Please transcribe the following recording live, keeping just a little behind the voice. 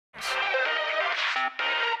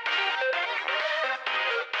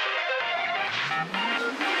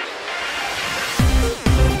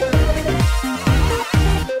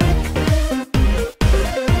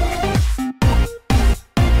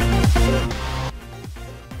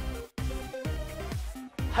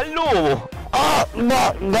Hallo!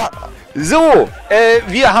 So,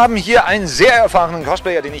 wir haben hier einen sehr erfahrenen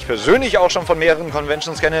Cosplayer, den ich persönlich auch schon von mehreren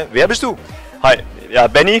Conventions kenne. Wer bist du? Hi, ja,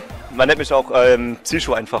 Benny. Man nennt mich auch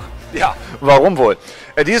Psycho einfach. Ja, warum wohl?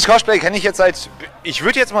 Dieses Cosplay kenne ich jetzt seit, ich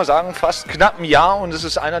würde jetzt mal sagen, fast knapp ein Jahr und es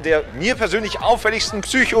ist einer der mir persönlich auffälligsten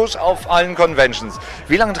Psychos auf allen Conventions.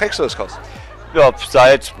 Wie lange trägst du das Cosplay? Ja,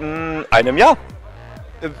 seit einem Jahr.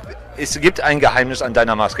 Es gibt ein Geheimnis an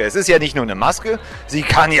deiner Maske. Es ist ja nicht nur eine Maske, sie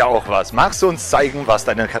kann ja auch was. Magst du uns zeigen, was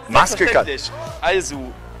deine Maske kann? Also,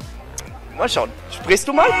 mal schauen. Sprichst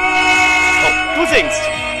du mal? Oh, du singst.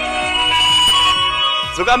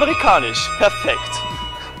 Sogar amerikanisch. Perfekt.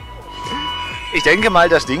 Ich denke mal,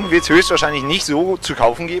 das Ding wird es höchstwahrscheinlich nicht so zu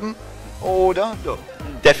kaufen geben, oder? Ja.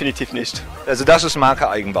 Definitiv nicht. Also das ist Marke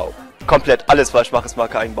Eigenbau. Komplett. Alles, was ich mache, ist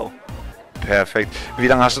Marke Eigenbau. Perfekt. Wie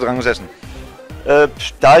lange hast du dran gesessen?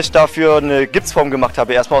 Da ich dafür eine Gipsform gemacht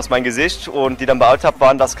habe, erstmal aus meinem Gesicht und die dann bearbeitet habe,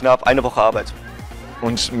 waren das knapp eine Woche Arbeit.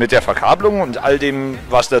 Und mit der Verkabelung und all dem,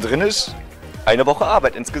 was da drin ist? Eine Woche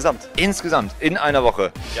Arbeit insgesamt. Insgesamt, in einer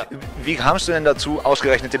Woche. Ja. Wie kamst du denn dazu,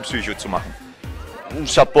 ausgerechnet den Psycho zu machen?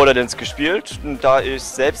 Ich habe Borderlands gespielt und da ich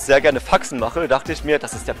selbst sehr gerne Faxen mache, dachte ich mir,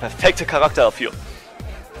 das ist der perfekte Charakter dafür.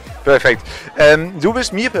 Perfekt. Du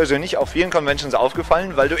bist mir persönlich auf vielen Conventions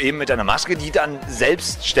aufgefallen, weil du eben mit deiner Maske, die dann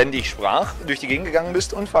selbstständig sprach, durch die Gegend gegangen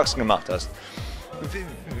bist und Faxen gemacht hast.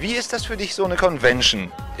 Wie ist das für dich, so eine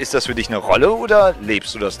Convention? Ist das für dich eine Rolle oder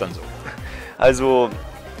lebst du das dann so? Also,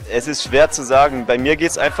 es ist schwer zu sagen. Bei mir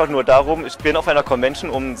geht es einfach nur darum, ich bin auf einer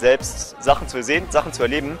Convention, um selbst Sachen zu sehen, Sachen zu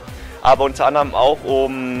erleben, aber unter anderem auch,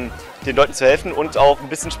 um den Leuten zu helfen und auch ein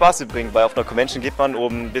bisschen Spaß zu bringen, weil auf einer Convention geht man,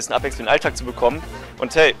 um ein bisschen Abwechslung in den Alltag zu bekommen.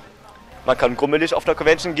 Und hey, man kann grummelig auf einer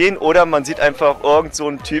Convention gehen oder man sieht einfach irgend so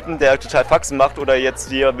einen Typen, der total Faxen macht oder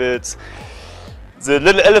jetzt hier mit The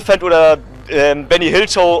Little Elephant oder Benny Hill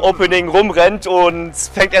Show Opening rumrennt und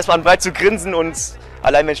fängt erstmal an weit zu grinsen und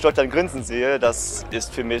allein wenn ich dort dann grinsen sehe, das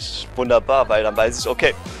ist für mich wunderbar, weil dann weiß ich,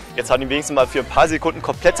 okay, jetzt haben die wenigstens mal für ein paar Sekunden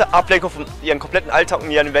komplette Ablenkung von ihren kompletten Alltag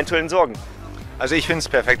und ihren eventuellen Sorgen. Also ich finde es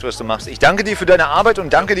perfekt, was du machst. Ich danke dir für deine Arbeit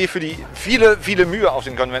und danke dir für die viele Mühe auf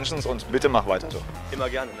den Conventions und bitte mach weiter so. Immer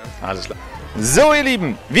gerne, ne? Alles klar. So ihr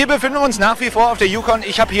Lieben, wir befinden uns nach wie vor auf der Yukon.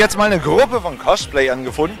 Ich habe hier jetzt mal eine Gruppe von Cosplayern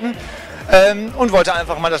gefunden und wollte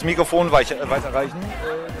einfach mal das Mikrofon weiterreichen.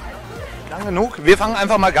 Lang genug. Wir fangen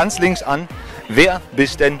einfach mal ganz links an. Wer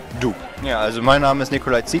bist denn du? Ja, also mein Name ist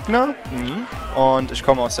Nikolai Ziegner und ich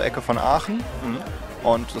komme aus der Ecke von Aachen.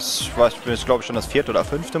 Und das war, ich bin jetzt, glaube ich, schon das 4. oder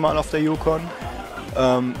 5. Mal auf der Yukon.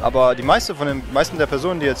 Aber die meisten der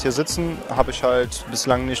Personen, die jetzt hier sitzen, habe ich halt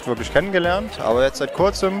bislang nicht wirklich kennengelernt. Aber jetzt seit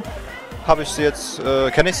kurzem kenne ich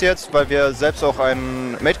sie jetzt, weil wir selbst auch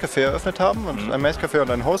ein Maid-Café eröffnet haben. Und ein Maid-Café und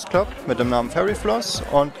ein Host-Club mit dem Namen Fairy Floss.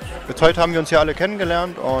 Und heute haben wir uns hier alle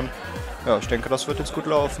kennengelernt und ja, ich denke, das wird jetzt gut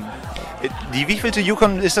laufen. Die wievielte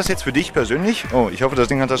Yukon ist das jetzt für dich persönlich? Oh, ich hoffe, das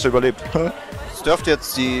Ding hast du überlebt. Es dürfte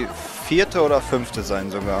jetzt die 4. oder 5.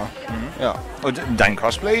 sein sogar. Ja. Und dein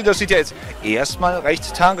Cosplay, das sieht ja jetzt erstmal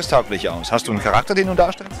recht tagestauglich aus. Hast du einen Charakter, den du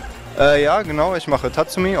darstellst? Ja, genau. Ich mache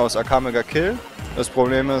Tatsumi aus Akame ga Kill. Das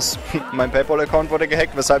Problem ist, mein PayPal-Account wurde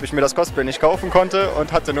gehackt, weshalb ich mir das Cosplay nicht kaufen konnte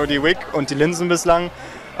und hatte nur die Wig und die Linsen bislang.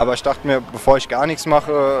 Aber ich dachte mir, bevor ich gar nichts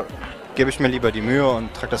mache, gebe ich mir lieber die Mühe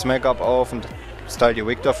und trage das Make-up auf und style die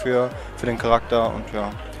Wig dafür, für den Charakter. Und ja,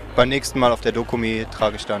 beim nächsten Mal auf der Dokumi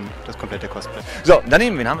trage ich dann das komplette Cosplay. So,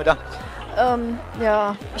 daneben, wen haben wir da?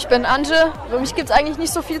 Ja, ich bin Anje. Über mich gibt es eigentlich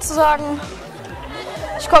nicht so viel zu sagen.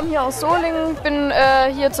 Ich komme hier aus Solingen, bin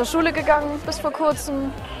hier zur Schule gegangen bis vor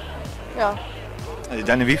kurzem. Ja.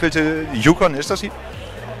 Deine wievielte Yukon ist das hier?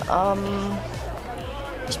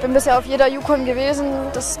 Ich bin bisher auf jeder Yukon gewesen.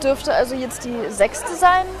 Das dürfte also jetzt die 6.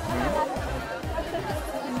 sein.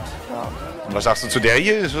 Und, ja. Und was sagst du zu der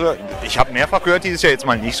hier? Ich habe mehrfach gehört, die ist ja jetzt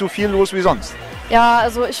mal nicht so viel los wie sonst. Ja,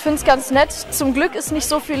 also ich finde es ganz nett. Zum Glück ist nicht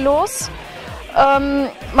so viel los.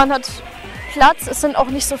 Man hat Platz, es sind auch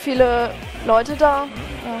nicht so viele Leute da.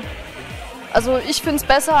 Ja. Also ich finde es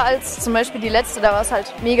besser als zum Beispiel die letzte, da war es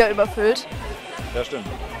halt mega überfüllt. Ja, stimmt.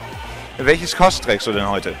 Welches Cos trägst du denn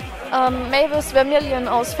heute? Mavis Vermilion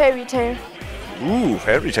aus Fairy Tail.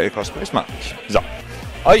 Fairy Tail Cosplays mag ich. So,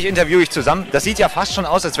 euch interviewe ich zusammen. Das sieht ja fast schon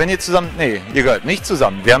aus, als wenn ihr zusammen... Nee, ihr gehört nicht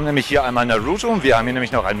zusammen. Wir haben nämlich hier einmal Naruto und wir haben hier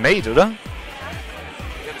nämlich noch ein Maid, oder?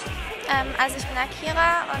 Also ich bin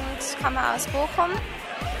Akira und komme aus Bochum.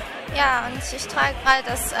 Ja, und ich trage gerade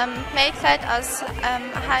das Maid-Kleid aus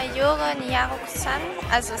Hayore Niyaru-san,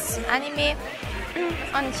 also es ist ein Anime.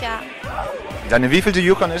 Und ja. Deine wievielte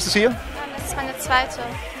Yukon ist es hier? Das ist meine 2.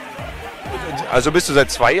 Also bist du seit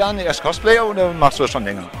 2 Jahren erst Cosplayer oder machst du das schon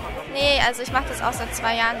länger? Nee, also ich mache das auch seit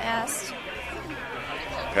 2 Jahren erst.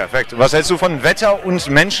 Perfekt. Was hältst du von Wetter und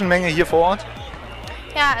Menschenmenge hier vor Ort?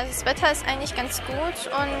 Ja, also das Wetter ist eigentlich ganz gut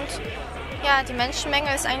und ja, die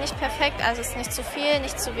Menschenmenge ist eigentlich perfekt. Also es ist nicht zu viel,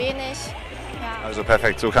 nicht zu wenig. Ja. Also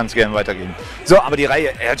perfekt, so kann es gerne weitergehen. So, aber die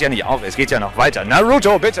Reihe hört ja nicht auf, es geht ja noch weiter.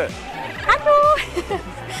 Naruto, bitte! Hallo!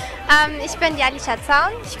 Ich bin japanischer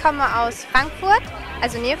Zaun. Ich komme aus Frankfurt,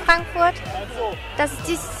 also Nähe Frankfurt. Das ist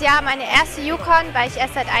dieses Jahr meine erste Yukon, weil ich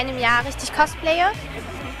erst seit einem Jahr richtig cosplaye.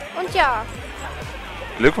 Und ja.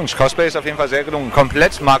 Glückwunsch, Cosplay ist auf jeden Fall sehr gelungen.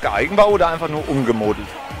 Komplett Marke Eigenbau oder einfach nur umgemodelt?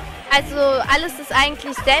 Also alles ist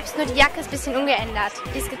eigentlich selbst, nur die Jacke ist ein bisschen umgeändert.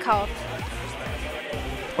 Die ist gekauft.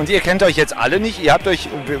 Und ihr kennt euch jetzt alle nicht, ihr habt euch,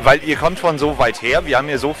 weil ihr kommt von so weit her, wir haben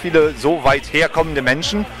hier so viele so weit herkommende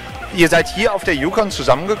Menschen. Ihr seid hier auf der Yukon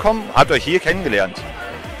zusammengekommen, habt euch hier kennengelernt.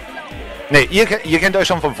 Ne, ihr kennt euch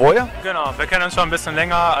schon von vorher? Genau, wir kennen uns schon ein bisschen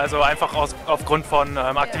länger, also einfach aufgrund von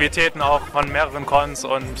Aktivitäten auch von mehreren Cons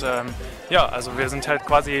und ja, also wir sind halt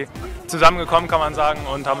quasi zusammengekommen, kann man sagen,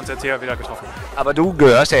 und haben uns jetzt hier wieder getroffen. Aber du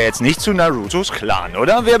gehörst ja jetzt nicht zu Narutos Clan,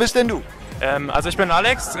 oder? Wer bist denn du? Also ich bin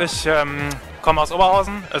Alex, ich komme aus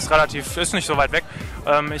Oberhausen, ist nicht so weit weg.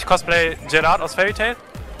 Ich cosplay Jahren aus Fairy Tail.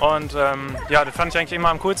 Und ja, das fand ich eigentlich immer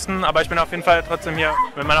am coolsten, aber ich bin auf jeden Fall trotzdem hier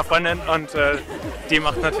mit meiner Freundin und die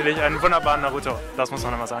macht natürlich einen wunderbaren Naruto, das muss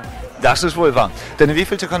man immer sagen. Das ist wohl wahr. Deine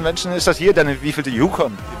wievielte Convention ist das hier? Deine wievielte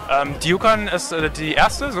Yukon? Die Yukon ist die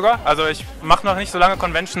erste sogar, also ich mache noch nicht so lange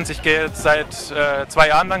Conventions, ich gehe jetzt seit 2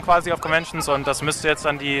 Jahren dann quasi auf Conventions und das müsste jetzt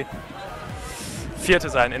dann die 4.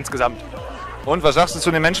 sein insgesamt. Und was sagst du zu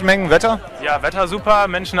den Menschenmengen, Wetter? Ja, Wetter super,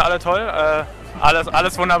 Menschen alle toll.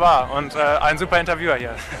 Alles wunderbar und ein super Interviewer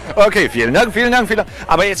hier. Okay, vielen Dank, vielen Dank, vielen Dank.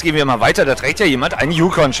 Aber jetzt gehen wir mal weiter, da trägt ja jemand ein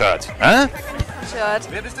Yukon-Shirt.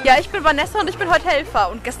 Ja, ich bin Vanessa und ich bin heute Helfer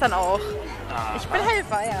und gestern auch. Ich bin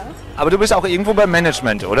Helfer, ja. Aber du bist auch irgendwo beim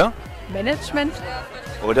Management, oder? Management?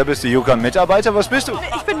 Oder bist du Yukon-Mitarbeiter? Was bist du?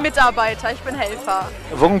 Ich bin Mitarbeiter, ich bin Helfer.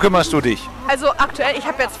 Worum kümmerst du dich? Also aktuell, ich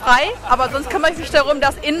habe jetzt frei, aber sonst kümmere ich mich darum,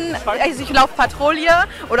 dass ich laufe Patrouille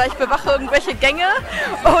oder ich bewache irgendwelche Gänge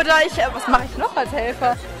oder was mache ich noch als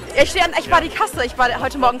Helfer? Ich war die Kasse, ich war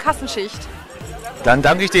heute Morgen Kassenschicht. Dann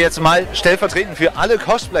danke ich dir jetzt mal stellvertretend für alle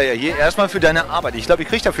Cosplayer hier erstmal für deine Arbeit. Ich glaube, ich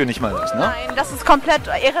kriege dafür nicht mal was, ne? Nein, das ist komplett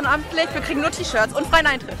ehrenamtlich, wir kriegen nur T-Shirts und freien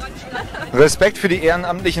Eintritt. Respekt für die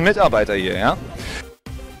ehrenamtlichen Mitarbeiter hier, ja?